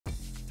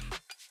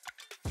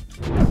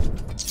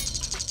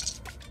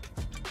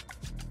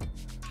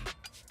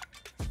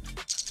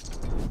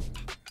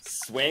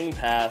swing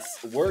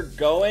pass. We're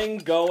going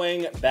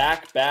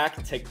back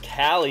to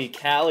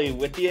Cali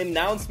with the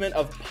announcement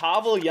of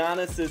Pawel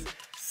Janas'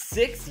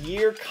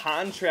 6-year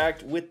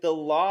contract with the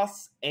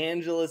Los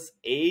Angeles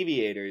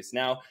Aviators.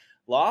 Now,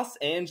 Los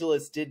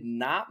Angeles did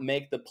not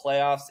make the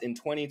playoffs in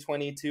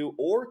 2022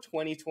 or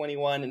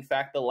 2021. In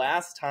fact, the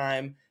last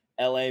time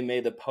LA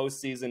made the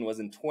postseason was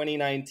in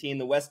 2019.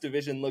 The West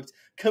Division looked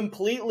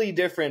completely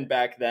different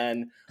back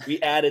then.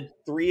 We added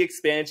 3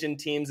 expansion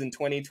teams in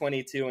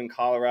 2022 in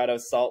Colorado,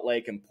 Salt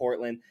Lake, and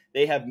Portland.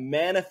 They have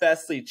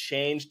manifestly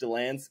changed the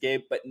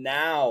landscape, but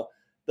now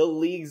the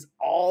league's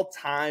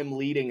all-time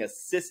leading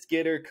assist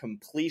getter,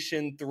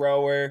 completion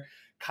thrower,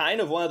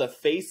 kind of one of the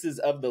faces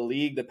of the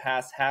league the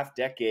past half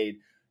decade,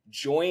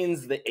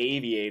 joins the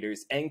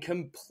Aviators and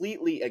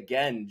completely,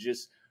 again,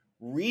 just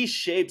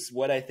reshapes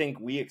what I think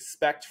we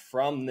expect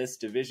from this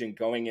division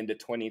going into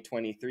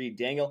 2023.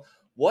 Daniel,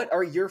 what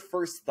are your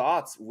first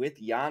thoughts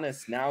with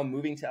Janas now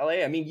moving to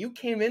LA? I mean, you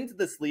came into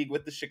this league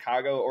with the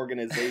Chicago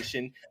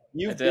organization.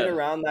 You've been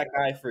around that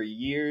guy for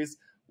years.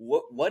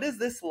 What is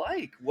this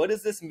like? What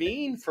does this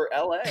mean for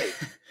LA?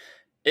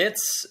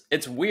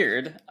 It's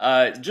weird.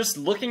 Just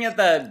looking at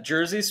that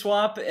jersey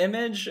swap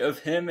image of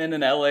him in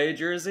an LA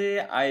jersey,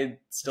 I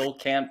still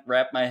can't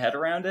wrap my head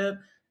around it.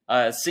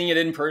 Seeing it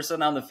in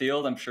person on the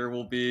field, I'm sure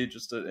will be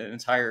just an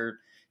entire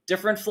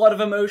different flood of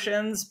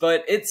emotions,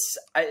 but it's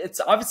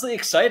obviously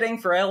exciting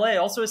for LA.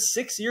 Also a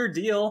 6-year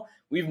deal.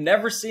 We've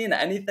never seen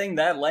anything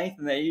that length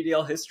in the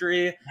AUDL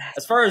history.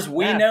 As far as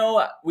we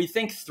know, we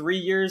think 3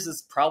 years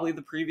is probably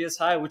the previous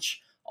high,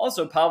 which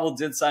also Pawel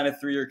did sign a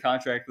 3-year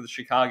contract with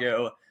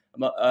Chicago.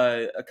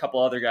 A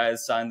couple other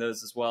guys signed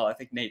those as well. I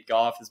think Nate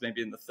Goff is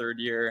maybe in the 3rd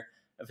year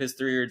of his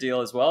 3-year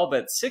deal as well,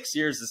 but 6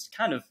 years is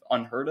kind of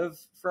unheard of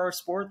for our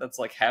sport. That's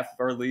like half of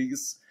our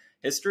league's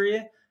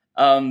history.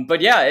 But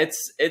yeah,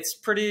 it's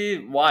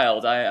pretty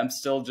wild. I'm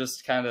still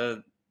just kind of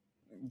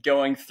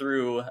going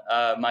through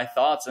my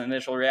thoughts and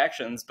initial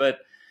reactions, but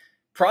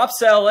props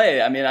to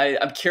LA. I mean,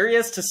 I'm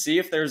curious to see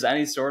if there's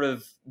any sort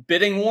of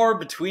bidding war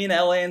between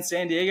LA and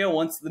San Diego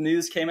once the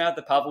news came out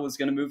that Pawel was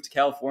going to move to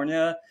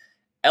California.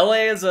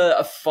 LA is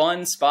a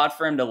fun spot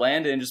for him to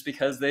land in just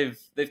because they've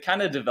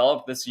kind of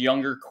developed this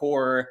younger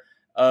core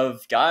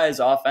of guys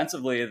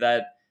offensively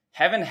that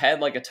haven't had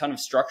like a ton of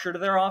structure to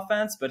their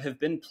offense, but have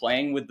been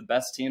playing with the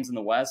best teams in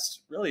the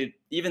West, really,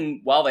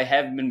 even while they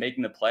haven't been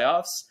making the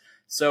playoffs.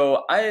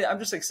 So I'm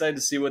just excited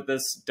to see what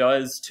this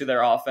does to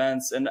their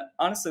offense and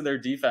honestly their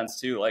defense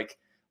too. Like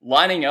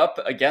lining up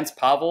against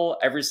Pawel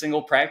every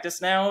single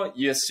practice now,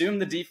 you assume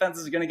the defense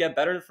is going to get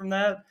better from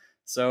that.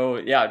 So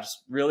yeah,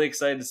 just really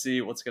excited to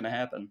see what's going to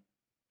happen.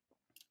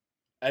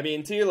 I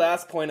mean, to your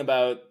last point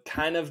about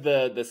kind of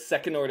the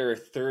second order or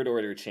third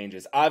order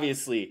changes,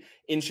 obviously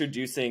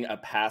introducing a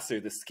passer,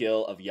 the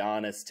skill of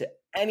Janas to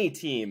any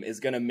team is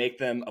going to make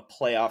them a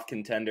playoff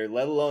contender,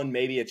 let alone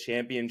maybe a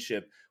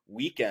championship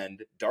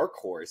weekend dark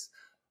horse.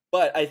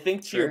 But I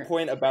think to your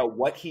point about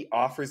what he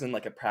offers in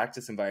like a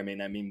practice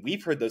environment, I mean,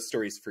 we've heard those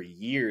stories for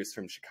years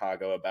from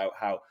Chicago about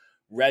how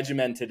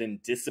regimented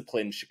and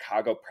disciplined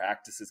Chicago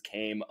practices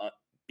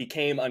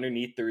became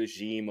underneath the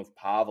regime of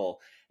Pawel.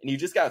 And you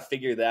just got to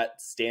figure that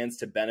stands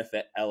to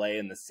benefit LA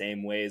in the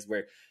same ways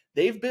where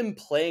they've been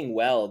playing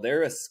well.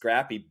 They're a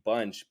scrappy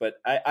bunch. But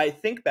I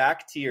think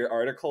back to your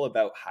article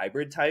about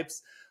hybrid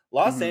types.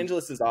 Los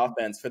Angeles'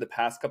 offense for the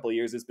past couple of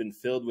years has been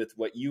filled with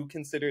what you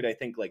considered, I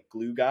think, like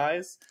glue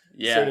guys.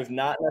 Yeah. Sort of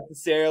not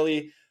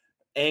necessarily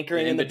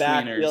anchoring in the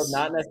backfield,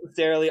 not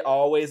necessarily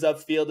always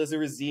upfield as a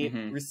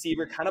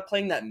receiver, kind of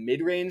playing that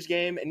mid-range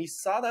game. And you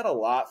saw that a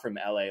lot from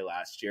LA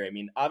last year. I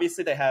mean,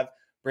 obviously they have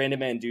Brandon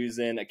Van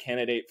Dusen, a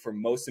candidate for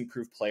most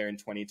improved player in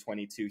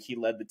 2022. He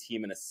led the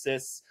team in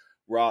assists,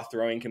 raw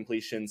throwing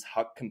completions,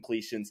 huck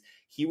completions.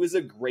 He was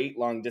a great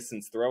long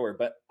distance thrower.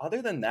 But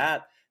other than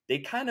that, they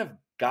kind of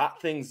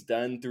got things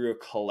done through a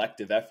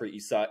collective effort.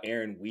 You saw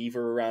Aaron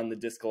Weaver around the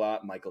disc a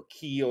lot, Michael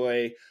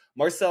Keough,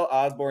 Marcel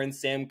Osborne,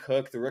 Sam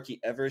Cook, the rookie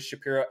Everest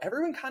Shapiro.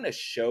 Everyone kind of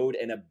showed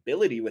an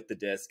ability with the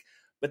disc,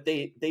 but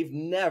they've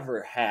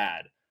never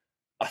had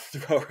a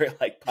thrower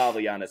like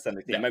Pawel Janas on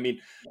their team. I mean,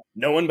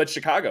 no one but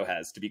Chicago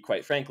has, to be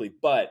quite frankly,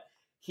 but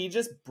he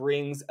just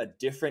brings a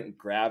different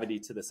gravity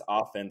to this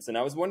offense. And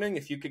I was wondering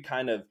if you could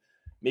kind of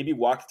maybe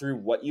walk through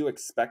what you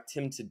expect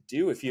him to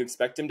do, if you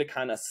expect him to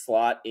kind of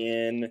slot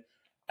in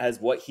as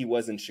what he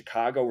was in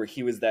Chicago, where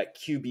he was that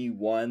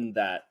QB1,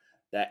 that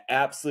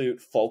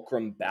absolute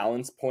fulcrum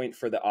balance point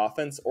for the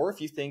offense, or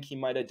if you think he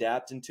might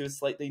adapt into a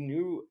slightly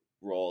new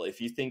role, if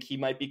you think he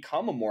might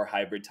become a more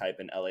hybrid type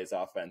in LA's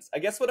offense. I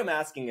guess what I'm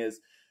asking is,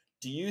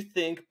 do you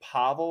think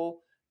Pawel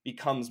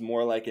becomes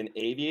more like an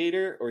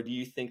Aviator, or do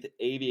you think the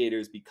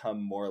Aviators become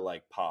more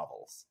like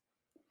Pawel's?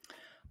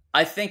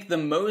 I think the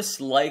most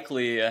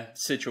likely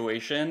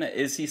situation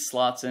is he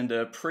slots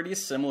into a pretty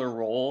similar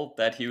role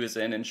that he was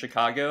in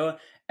Chicago,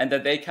 and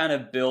that they kind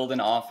of build an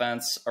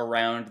offense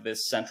around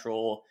this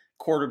central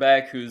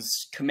quarterback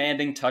who's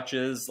commanding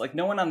touches. Like,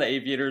 no one on the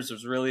Aviators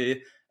was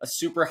really a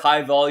super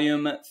high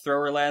volume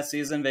thrower last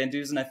season. Van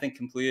Dusen, I think,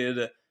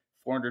 completed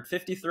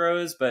 450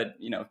 throws, but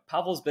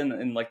Pavel's been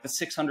in like the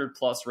 600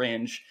 plus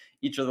range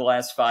each of the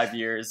last 5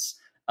 years.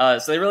 So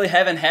they really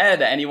haven't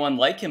had anyone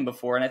like him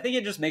before, and I think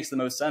it just makes the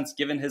most sense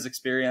given his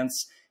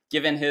experience,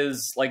 given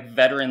his like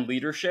veteran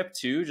leadership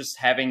too, just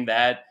having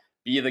that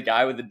be the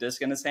guy with the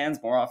disc in his hands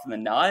more often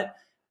than not.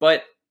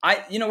 But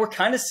we're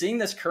kind of seeing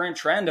this current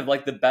trend of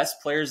like the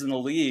best players in the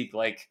league,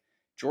 like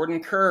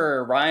Jordan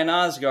Kerr, Ryan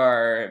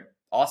Osgar,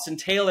 Austin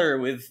Taylor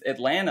with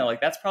Atlanta.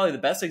 Like that's probably the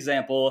best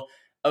example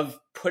of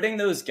putting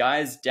those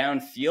guys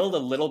downfield a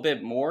little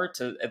bit more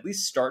to at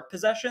least start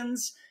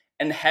possessions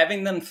and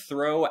having them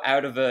throw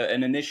out of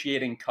an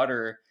initiating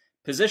cutter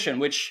position,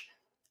 which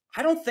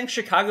I don't think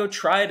Chicago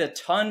tried a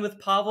ton with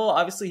Pavel.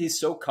 Obviously, he's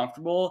so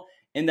comfortable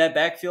in that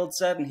backfield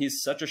set, and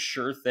he's such a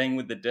sure thing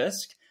with the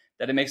disc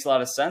that it makes a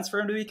lot of sense for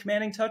him to be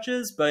commanding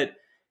touches. But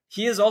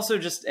he is also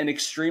just an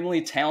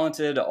extremely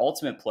talented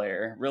ultimate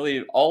player,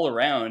 really all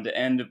around.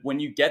 And when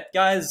you get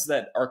guys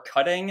that are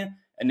cutting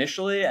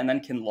initially and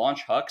then can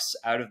launch hucks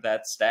out of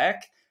that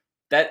stack,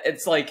 that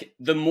it's like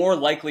the more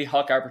likely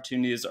huck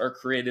opportunities are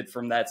created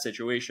from that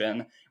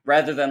situation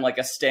rather than like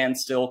a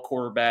standstill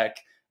quarterback,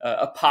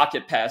 a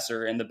pocket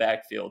passer in the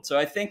backfield. So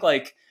I think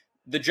like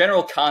the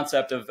general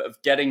concept of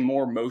getting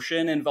more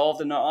motion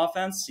involved in the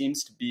offense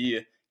seems to be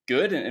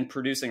good and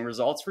producing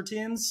results for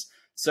teams.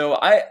 So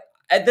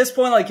at this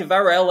point, like if I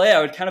were LA,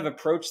 I would kind of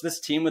approach this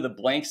team with a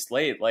blank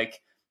slate,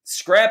 like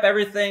scrap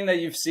everything that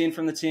you've seen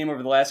from the team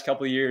over the last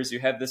couple of years. You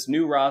have this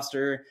new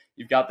roster.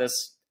 You've got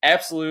this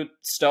absolute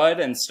stud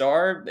and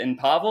star in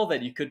Pavel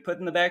that you could put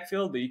in the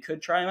backfield, but you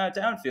could try him out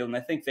downfield. And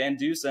I think Van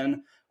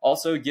Dusen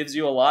also gives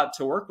you a lot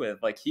to work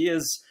with. Like he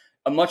is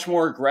a much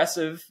more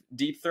aggressive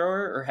deep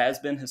thrower, or has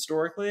been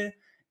historically.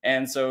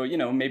 And so,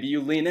 maybe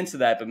you lean into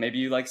that, but maybe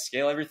you like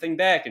scale everything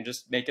back and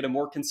just make it a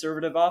more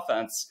conservative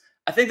offense.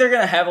 I think they're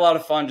going to have a lot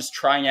of fun just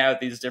trying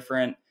out these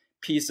different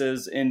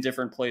pieces in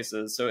different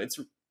places. So it's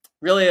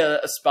really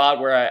a spot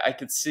where I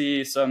could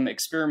see some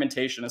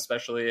experimentation,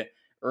 especially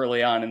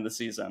early on in the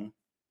season.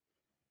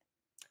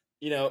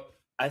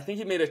 I think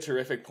you made a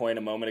terrific point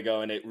a moment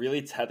ago, and it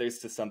really tethers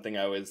to something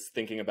I was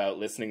thinking about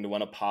listening to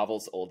one of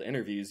Pavel's old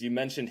interviews. You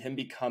mentioned him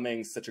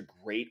becoming such a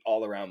great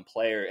all-around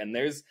player, and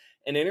there's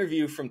an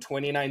interview from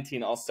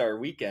 2019 All-Star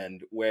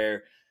Weekend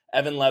where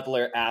Evan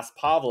Lepler asked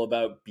Pavel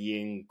about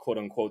being,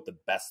 quote-unquote, the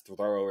best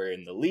thrower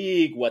in the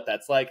league, what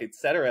that's like,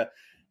 etc.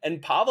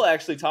 And Pavel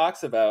actually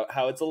talks about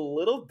how it's a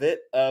little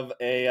bit of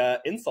a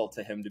insult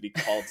to him to be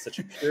called such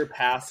a pure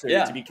passer,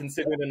 to be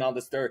considered an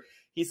all-this thrower.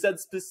 He said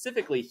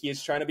specifically he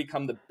is trying to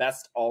become the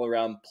best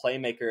all-around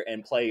playmaker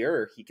and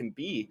player he can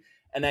be.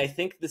 And I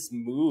think this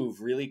move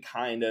really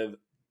kind of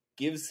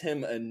gives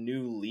him a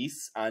new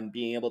lease on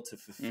being able to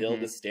fulfill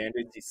the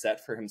standards he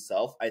set for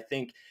himself. I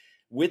think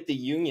with the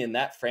Union,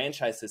 that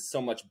franchise is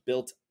so much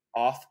built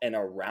off and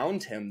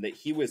around him that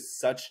he was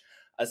such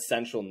a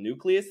central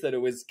nucleus that it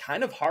was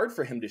kind of hard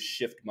for him to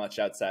shift much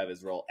outside of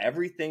his role.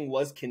 Everything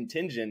was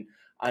contingent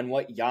on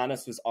what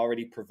Janas was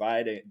already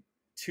providing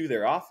to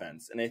their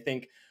offense. And I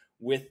think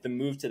with the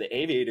move to the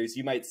Aviators,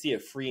 you might see a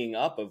freeing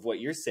up of what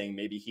you're saying.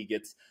 Maybe he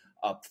gets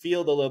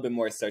upfield a little bit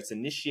more, starts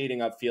initiating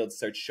upfield,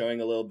 starts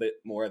showing a little bit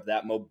more of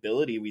that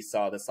mobility we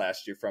saw this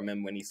last year from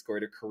him when he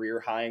scored a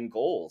career high in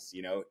goals.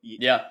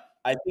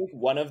 I think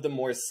one of the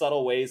more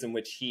subtle ways in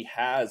which he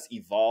has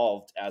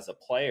evolved as a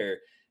player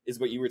is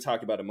what you were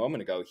talking about a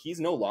moment ago. He's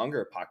no longer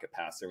a pocket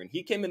passer. When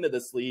he came into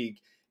this league,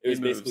 it was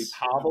basically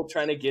Pavel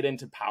trying to get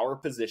into power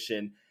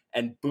position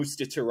and boost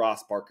it to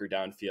Ross Barker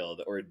downfield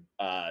or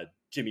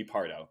Jimmy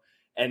Pardo.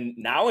 And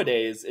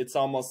nowadays, it's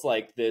almost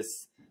like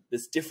this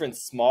different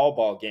small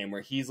ball game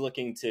where he's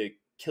looking to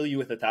kill you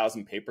with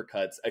 1,000 paper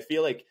cuts. I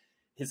feel like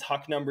his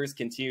huck numbers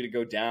continue to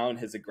go down.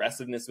 His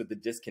aggressiveness with the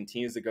disc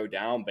continues to go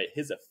down, but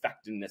his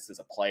effectiveness as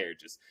a player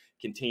just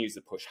continues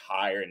to push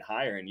higher and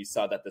higher. And you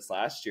saw that this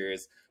last year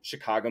as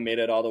Chicago made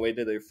it all the way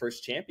to their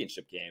first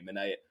championship game. And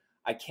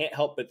I can't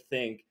help but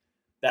think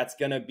that's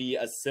going to be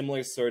a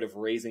similar sort of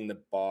raising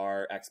the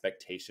bar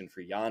expectation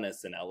for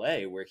Janas in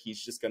LA, where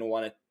he's just going to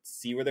want to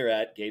see where they're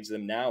at, gauge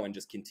them now, and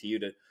just continue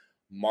to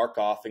mark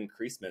off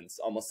increasements,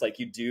 almost like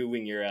you do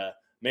when you're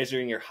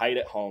measuring your height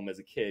at home as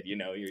a kid.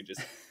 You're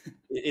just,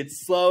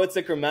 it's slow, it's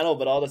incremental,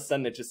 but all of a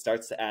sudden it just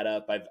starts to add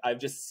up. I've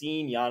just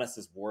seen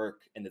Janas's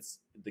work, and it's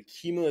the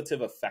cumulative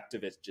effect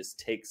of it just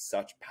takes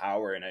such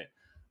power. And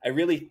I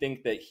really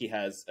think that he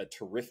has a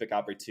terrific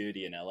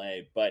opportunity in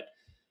LA, but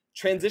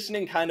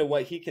transitioning kind of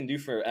what he can do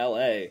for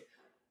LA,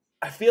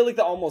 I feel like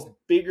the almost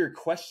bigger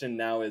question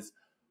now is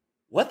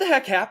what the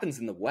heck happens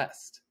in the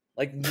West?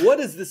 Like, what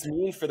does this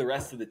mean for the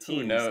rest of the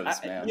teams? Who knows,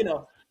 man?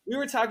 We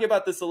were talking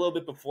about this a little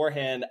bit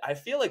beforehand. I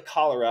feel like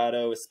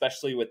Colorado,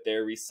 especially with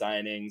their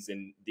re-signings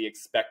and the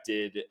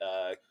expected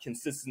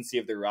consistency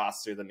of their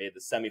roster that made the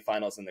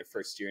semifinals in their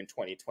first year in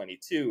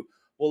 2022,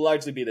 will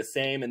largely be the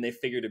same, and they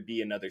figure to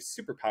be another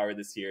superpower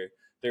this year.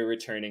 They're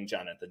returning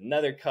Jonathan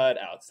Nethercutt,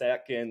 Alex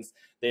Atkins.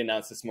 They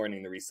announced this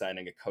morning the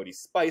re-signing of Cody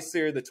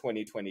Spicer, the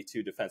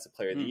 2022 Defensive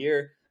Player of the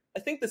Year.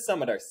 I think the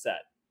Summit are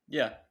set.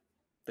 Yeah,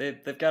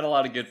 they've got a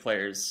lot of good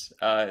players.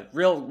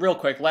 Real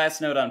quick, last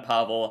note on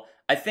Pavel.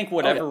 I think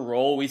whatever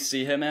role we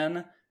see him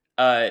in,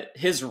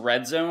 his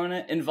red zone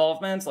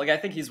involvement, like I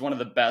think he's one of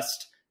the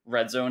best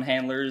red zone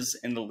handlers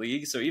in the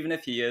league. So even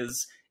if he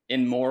is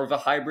in more of a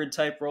hybrid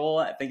type role,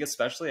 I think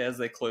especially as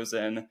they close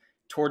in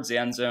towards the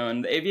end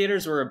zone, the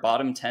Aviators were a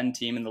bottom 10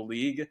 team in the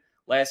league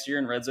last year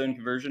in red zone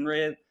conversion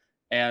rate.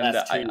 And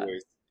last 2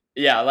 years.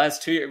 Yeah,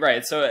 last 2 years,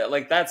 right. So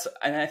like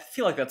and I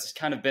feel like that's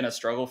kind of been a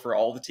struggle for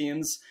all the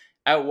teams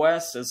out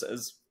west, as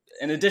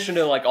in addition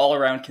to like all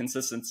around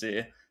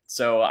consistency.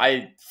 So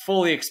I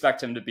fully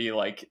expect him to be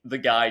like the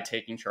guy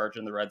taking charge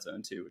in the red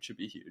zone too, which would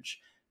be huge.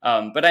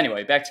 But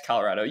anyway, back to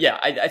Colorado. Yeah,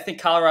 I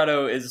think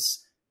Colorado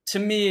is, to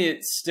me,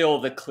 still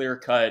the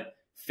clear-cut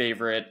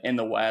favorite in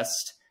the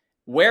West.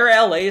 Where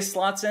LA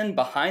slots in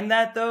behind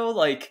that, though,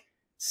 like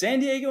San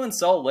Diego and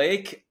Salt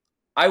Lake,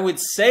 I would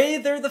say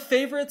they're the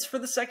favorites for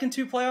the second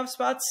 2 playoff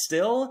spots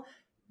still,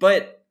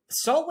 but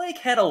Salt Lake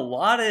had a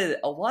lot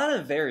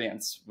of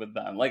variance with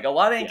them, like a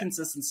lot of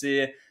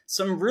inconsistency,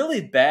 some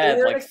really bad,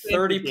 like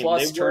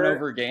 30-plus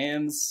turnover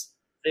games.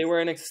 They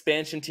were an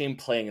expansion team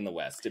playing in the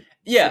West. It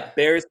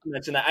bears to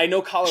mention that. I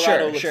know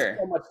Colorado looks so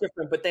much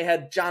different, but they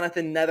had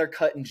Jonathan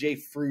Nethercutt and Jay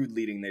Frood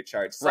leading their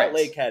charge. Salt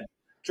Lake had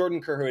Jordan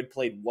Kerr, who had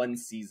played 1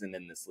 season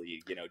in this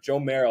league. You know, Joe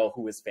Merrill,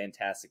 who was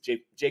fantastic.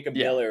 Jacob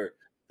Miller,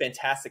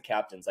 fantastic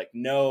captains. Like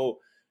no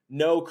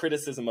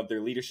criticism of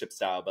their leadership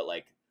style, but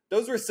like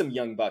those were some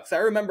young bucks. I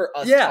remember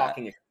us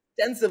talking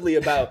extensively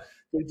about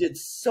they did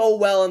so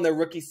well in their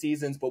rookie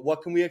seasons, but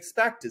what can we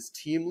expect as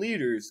team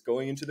leaders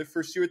going into their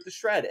first year at the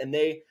Shred? And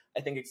they,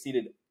 I think,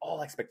 exceeded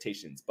all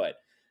expectations. But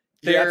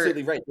you're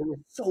absolutely right. They were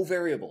so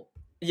variable.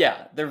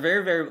 Yeah,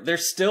 they're they're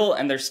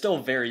still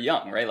very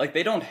young, right? Like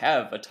they don't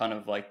have a ton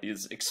of like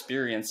these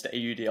experienced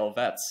AUDL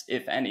vets,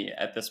 if any,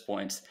 at this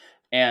point.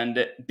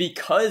 And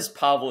because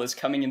Pawel is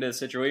coming into a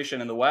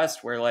situation in the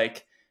West where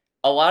like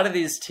a lot of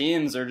these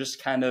teams are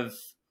just kind of,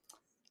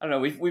 I don't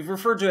know, we've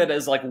referred to it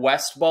as like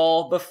West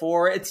ball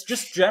before. It's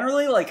just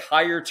generally like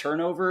higher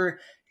turnover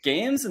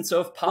games. And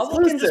so if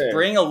Pawel can just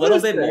bring a little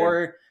bit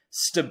more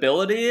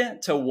stability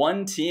to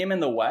one team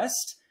in the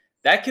West,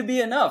 that could be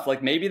enough.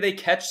 Like maybe they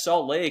catch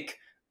Salt Lake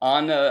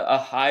on a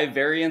high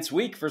variance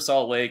week for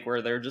Salt Lake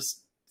where they're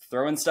just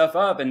throwing stuff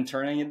up and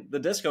turning the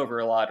disc over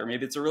a lot. Or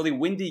maybe it's a really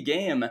windy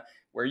game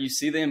where you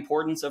see the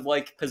importance of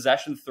like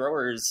possession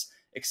throwers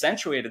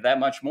accentuated that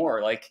much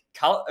more. Like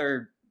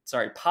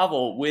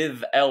Pawel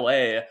with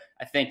LA,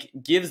 I think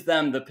gives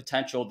them the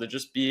potential to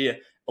just be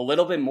a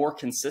little bit more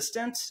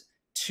consistent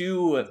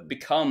to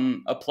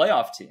become a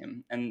playoff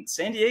team. And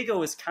San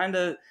Diego is kind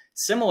of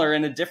similar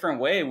in a different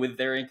way with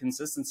their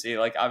inconsistency.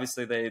 Like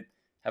obviously they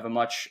have a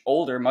much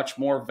older, much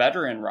more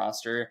veteran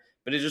roster,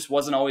 but it just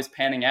wasn't always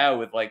panning out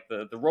with like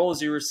the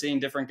roles you were seeing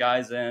different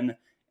guys in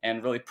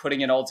and really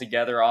putting it all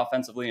together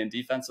offensively and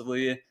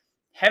defensively.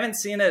 Haven't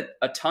seen it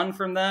a ton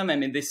from them. I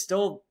mean, they'd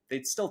still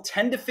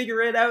tend to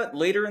figure it out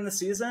later in the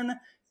season.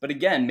 But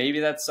again, maybe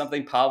that's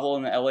something Pawel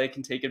and LA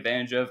can take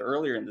advantage of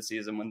earlier in the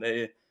season when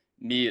they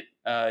meet,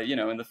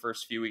 in the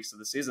first few weeks of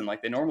the season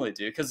like they normally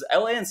do. Because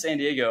LA and San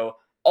Diego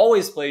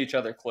always play each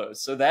other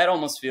close. So that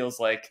almost feels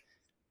like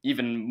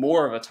even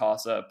more of a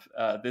toss-up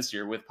this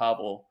year with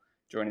Pawel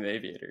joining the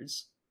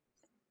Aviators.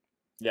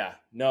 Yeah,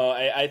 no,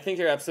 I think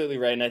you're absolutely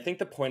right. And I think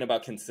the point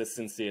about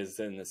consistency is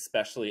an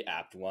especially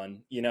apt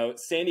one. You know,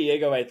 San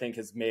Diego, I think,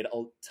 has made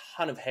a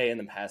ton of hay in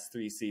the past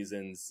 3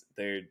 seasons.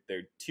 Their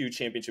 2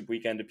 championship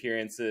weekend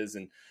appearances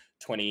in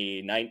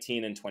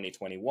 2019 and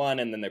 2021,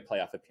 and then their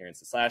playoff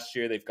appearances last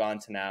year. They've gone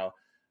to now,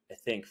 I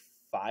think,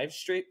 5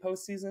 straight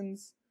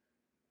postseasons.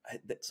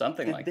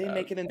 Something like that. Did they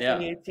make it in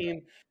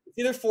 2018? It's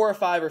either 4 or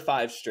 5 or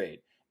 5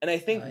 straight. And I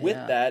think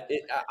that,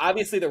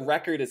 obviously the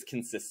record is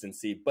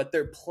consistency, but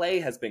their play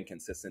has been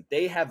consistent.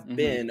 They have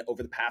been,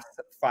 over the past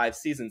 5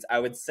 seasons, I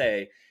would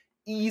say,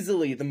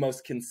 easily the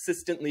most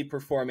consistently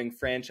performing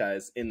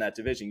franchise in that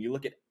division. You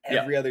look at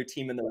every other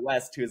team in the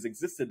West who has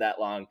existed that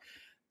long.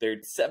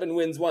 They're 7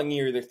 wins one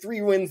year, they're 3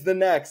 wins the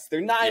next,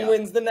 they're 9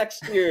 wins the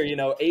next year. You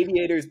know,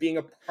 Aviators being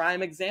a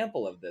prime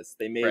example of this.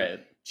 They made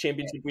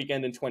championship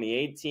weekend in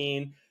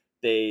 2018.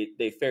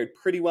 They fared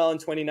pretty well in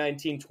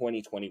 2019.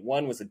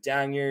 2021 was a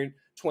down year.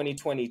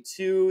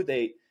 2022,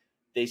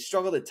 they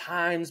struggled at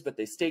times, but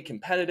they stayed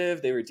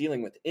competitive. They were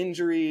dealing with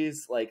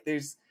injuries. Like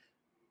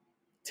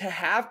to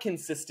have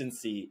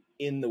consistency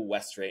in the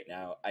West right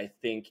now, I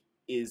think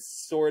is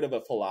sort of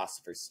a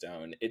philosopher's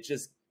stone. It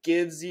just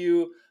gives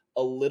you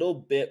a little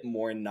bit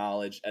more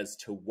knowledge as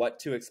to what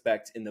to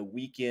expect in the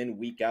week in,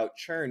 week out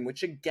churn,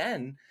 which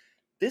again,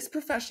 this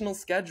professional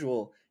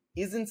schedule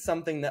isn't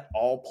something that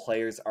all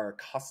players are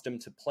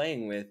accustomed to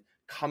playing with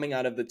coming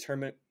out of the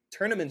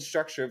tournament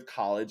structure of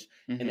college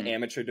and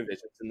amateur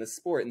divisions in the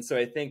sport. And so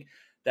I think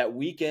that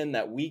week in,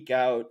 that week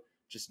out,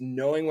 just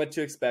knowing what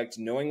to expect,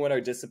 knowing what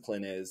our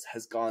discipline is,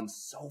 has gone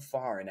so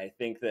far. And I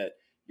think that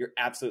you're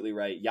absolutely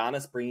right.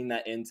 Janas bringing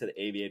that into the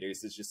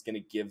Aviators is just going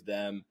to give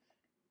them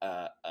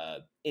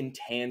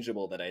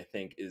intangible that I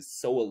think is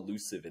so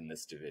elusive in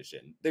this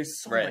division.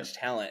 There's so much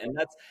talent. And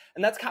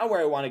that's kind of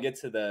where I want to get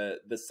to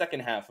the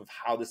second half of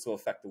how this will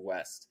affect the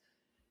West.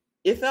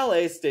 if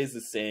LA stays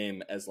the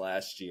same as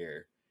last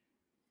year,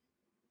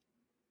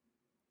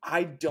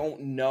 I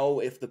don't know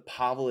if the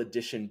Pawel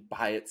addition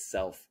by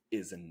itself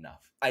is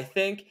enough. I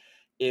think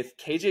if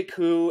KJ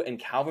Koo and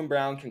Calvin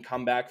Brown can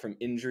come back from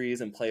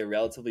injuries and play a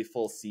relatively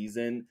full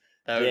season,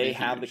 they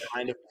have the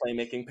kind of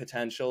playmaking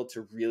potential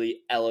to really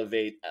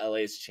elevate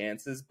LA's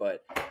chances.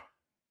 But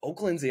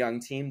Oakland's a young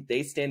team.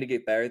 They stand to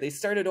get better. They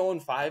started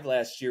 0-5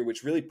 last year,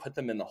 which really put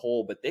them in the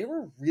hole, but they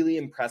were really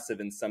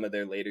impressive in some of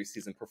their later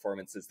season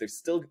performances. They're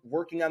still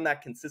working on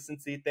that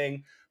consistency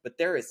thing, but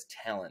there is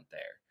talent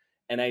there.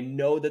 And I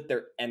know that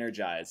they're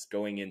energized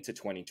going into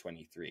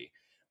 2023.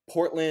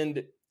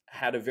 Portland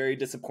had a very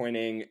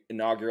disappointing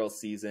inaugural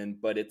season,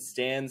 but it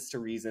stands to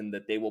reason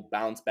that they will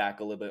bounce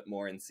back a little bit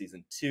more in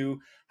season 2,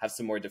 have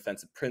some more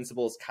defensive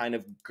principles, kind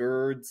of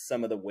gird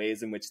some of the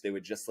ways in which they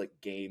would just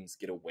let games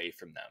get away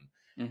from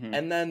them. Mm-hmm.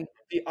 And then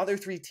the other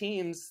 3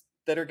 teams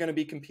that are going to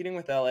be competing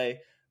with LA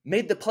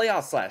made the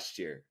playoffs last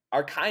year,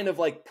 are kind of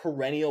like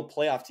perennial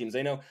playoff teams.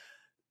 I know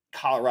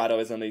Colorado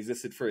has only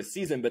existed for a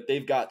season, but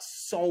they've got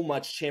so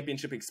much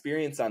championship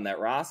experience on that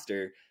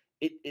roster.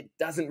 It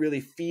doesn't really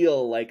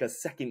feel like a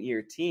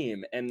second-year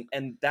team.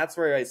 And that's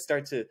where I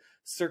start to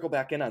circle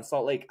back in on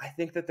Salt Lake. I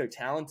think that they're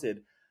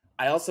talented.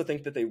 I also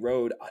think that they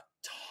rode a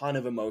ton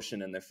of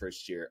emotion in their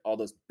first year. All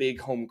those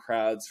big home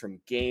crowds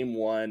from game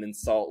 1 in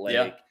Salt Lake.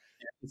 Yeah.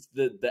 It's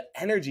the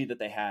energy that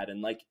they had.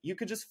 And, like, you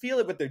could just feel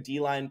it with their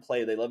D-line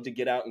play. They love to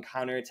get out and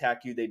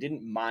counterattack you. They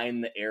didn't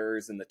mind the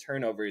errors and the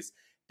turnovers.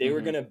 They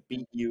were going to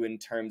beat you in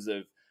terms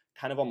of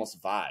kind of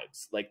almost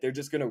vibes. Like, they're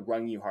just going to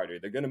run you harder.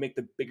 They're going to make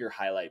the bigger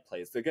highlight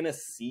plays. They're going to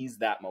seize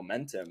that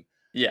momentum.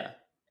 Yeah.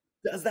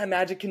 Does that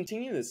magic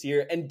continue this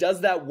year? And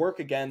does that work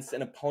against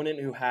an opponent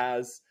who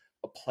has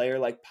a player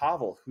like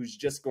Pawel, who's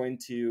just going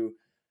to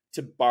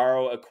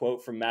borrow a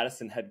quote from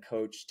Madison head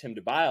coach Tim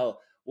DeBile,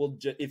 well,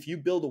 if you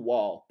build a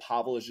wall,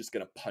 Pawel is just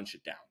going to punch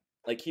it down.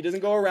 Like, he doesn't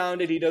go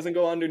around it. He doesn't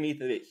go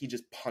underneath it. He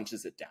just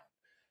punches it down.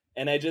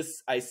 And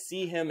I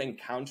see him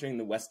encountering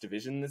the West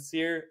Division this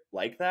year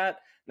like that.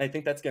 And I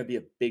think that's going to be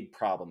a big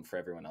problem for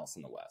everyone else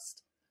in the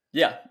West.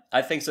 Yeah,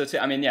 I think so too.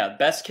 I mean, yeah,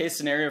 best case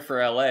scenario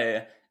for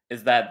LA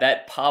is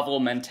that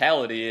Pawel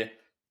mentality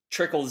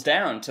trickles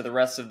down to the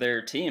rest of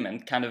their team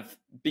and kind of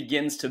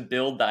begins to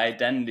build the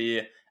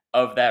identity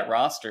of that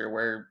roster,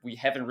 where we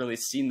haven't really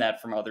seen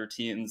that from other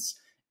teams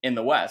in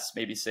the West,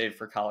 maybe save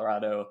for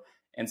Colorado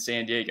and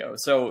San Diego.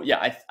 So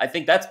yeah, I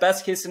think that's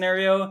best case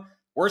scenario.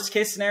 Worst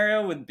case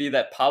scenario would be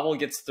that Pawel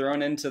gets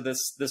thrown into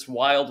this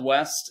Wild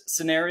West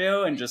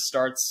scenario and just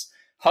starts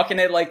hucking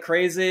it like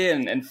crazy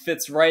and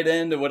fits right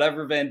into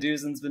whatever Van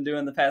Duzen's been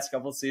doing the past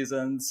couple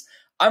seasons.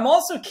 I'm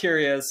also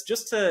curious,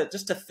 just to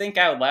think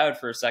out loud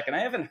for a second. I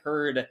haven't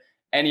heard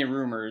any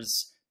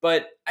rumors,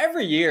 but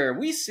every year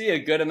we see a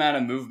good amount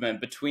of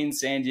movement between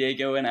San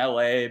Diego and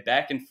LA,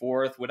 back and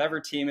forth. Whatever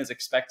team is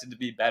expected to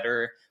be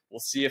better, we'll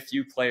see a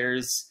few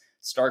players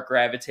start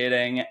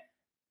gravitating.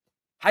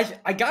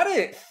 I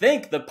gotta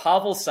think the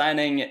Pawel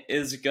signing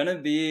is gonna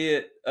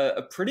be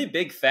a pretty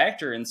big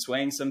factor in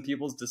swaying some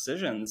people's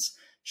decisions.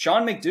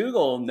 Sean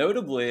McDougal,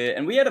 notably,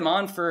 and we had him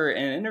on for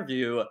an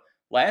interview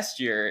last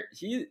year.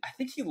 I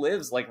think he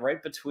lives like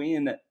right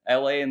between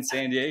LA and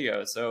San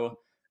Diego. So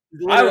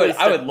I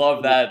would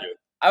love that.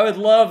 I would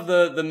love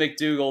the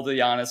McDougal to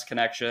Janas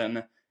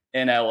connection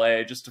in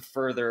LA just to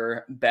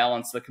further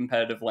balance the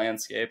competitive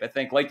landscape. I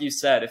think, like you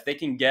said, if they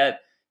can get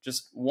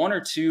just 1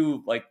 or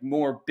 2 like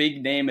more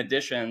big name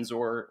additions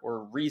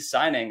or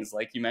re-signings,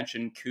 like you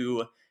mentioned,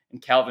 Koo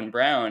and Calvin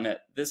Brown,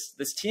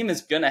 this team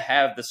is going to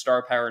have the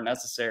star power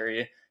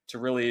necessary to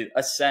really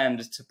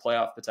ascend to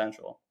playoff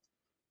potential.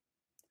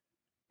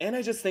 And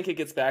I just think it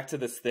gets back to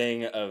this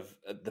thing of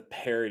the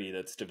parity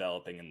that's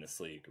developing in this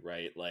league,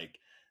 right? Like,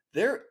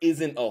 there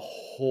isn't a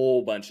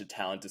whole bunch of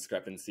talent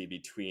discrepancy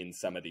between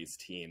some of these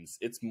teams.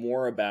 It's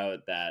more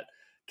about that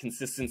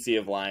consistency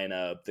of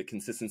lineup, the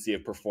consistency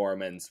of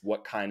performance,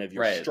 what kind of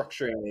your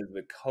structuring is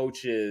with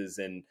coaches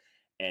and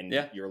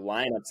your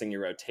lineups and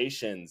your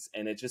rotations.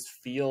 And it just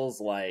feels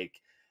like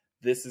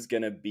this is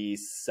going to be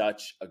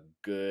such a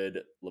good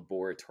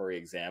laboratory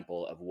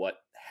example of what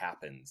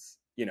happens,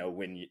 you know,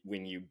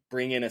 when you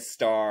bring in a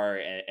star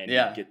and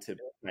you get to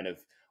kind of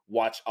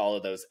watch all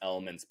of those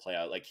elements play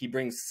out. Like, he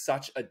brings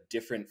such a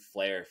different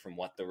flair from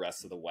what the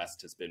rest of the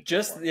West has been.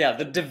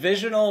 The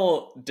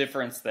divisional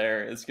difference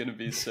there is going to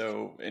be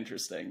so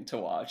interesting to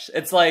watch.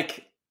 It's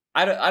like,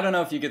 I don't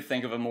know if you could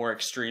think of a more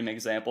extreme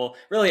example.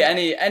 Really,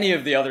 any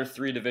of the other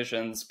 3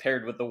 divisions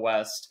paired with the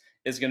West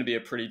is going to be a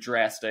pretty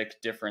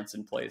drastic difference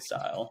in play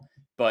style.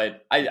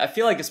 But I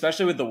feel like,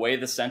 especially with the way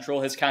the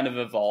Central has kind of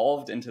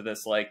evolved into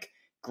this, like,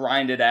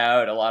 grinded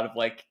out, a lot of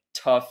like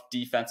tough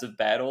defensive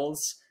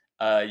battles,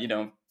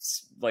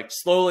 like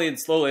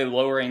slowly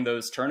lowering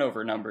those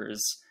turnover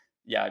numbers.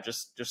 Yeah,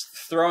 just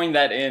throwing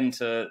that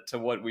into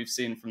what we've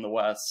seen from the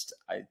West.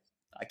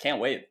 I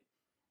can't wait.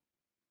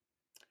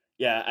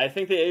 Yeah, I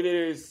think the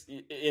Aviators,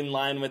 in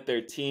line with their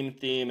team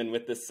theme and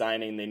with the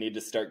signing, they need to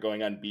start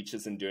going on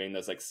beaches and doing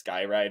those like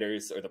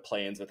skyriders or the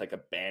play-ins with like a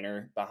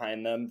banner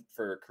behind them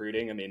for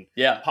recruiting. I mean,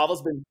 Yeah,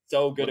 Pavel's been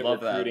so good at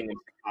love that. recruiting in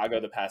Chicago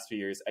the past few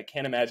years. I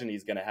can't imagine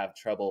he's going to have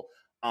trouble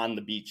on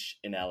the beach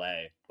in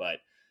LA. But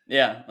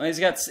yeah, well, he's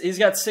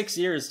got 6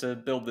 years to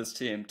build this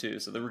team too.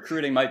 So the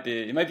recruiting might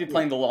be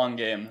playing the long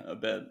game a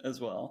bit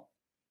as well.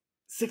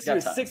 6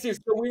 years. 6 years.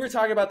 So we were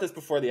talking about this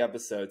before the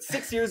episode.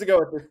 6 years ago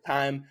at this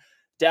time,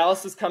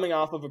 Dallas was coming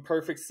off of a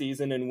perfect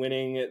season and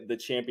winning the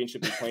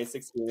championship in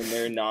 2016 in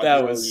their inaugural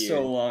That was year.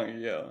 so long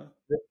ago.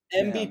 The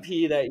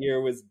MVP that year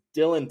was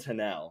Dylan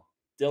Tunnell.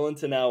 Dylan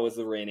Tunnell was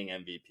the reigning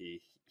MVP.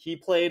 He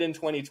played in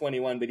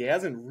 2021, but he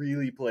hasn't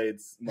really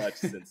played much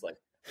since like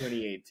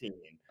 2018.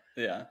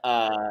 Yeah.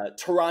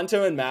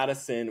 Toronto and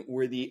Madison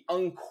were the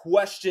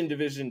unquestioned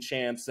division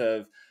champs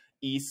of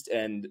East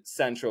and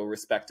Central,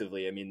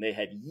 respectively. I mean, they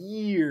had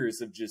years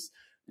of just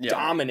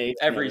domination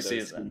every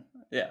season.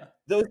 Yeah.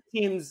 Those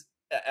teams...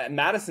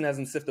 Madison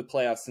hasn't sifted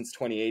playoffs since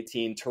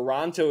 2018.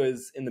 Toronto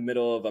is in the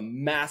middle of a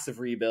massive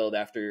rebuild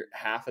after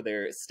half of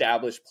their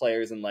established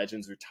players and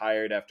legends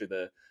retired after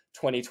the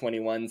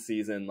 2021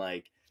 season.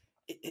 Like,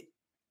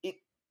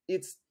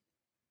 it's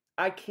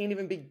I can't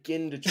even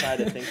begin to try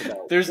to think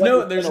about. There's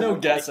no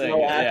guessing.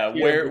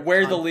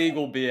 Where the league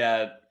will be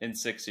at in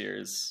 6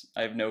 years.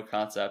 I have no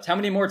concept. How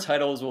many more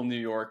titles will New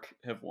York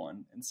have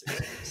won in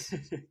 6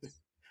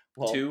 years?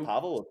 Well, 2.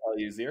 Pavel will tell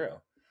you 0.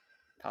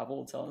 Pavel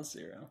will tell us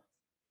 0.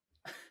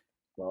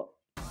 Well,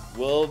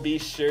 we'll be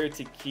sure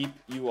to keep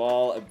you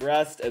all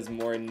abreast as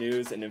more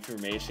news and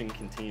information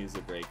continues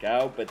to break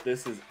out. But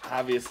this is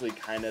obviously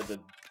kind of the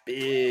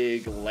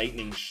big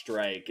lightning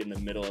strike in the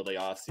middle of the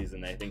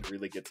offseason that I think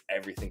really gets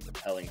everything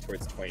propelling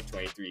towards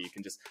 2023. You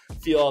can just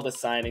feel all the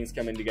signings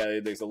coming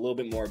together. There's a little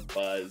bit more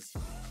buzz.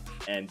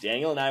 And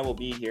Daniel and I will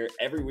be here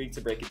every week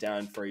to break it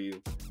down for you.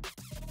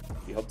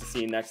 We hope to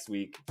see you next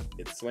week.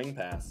 It's Swing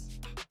Pass.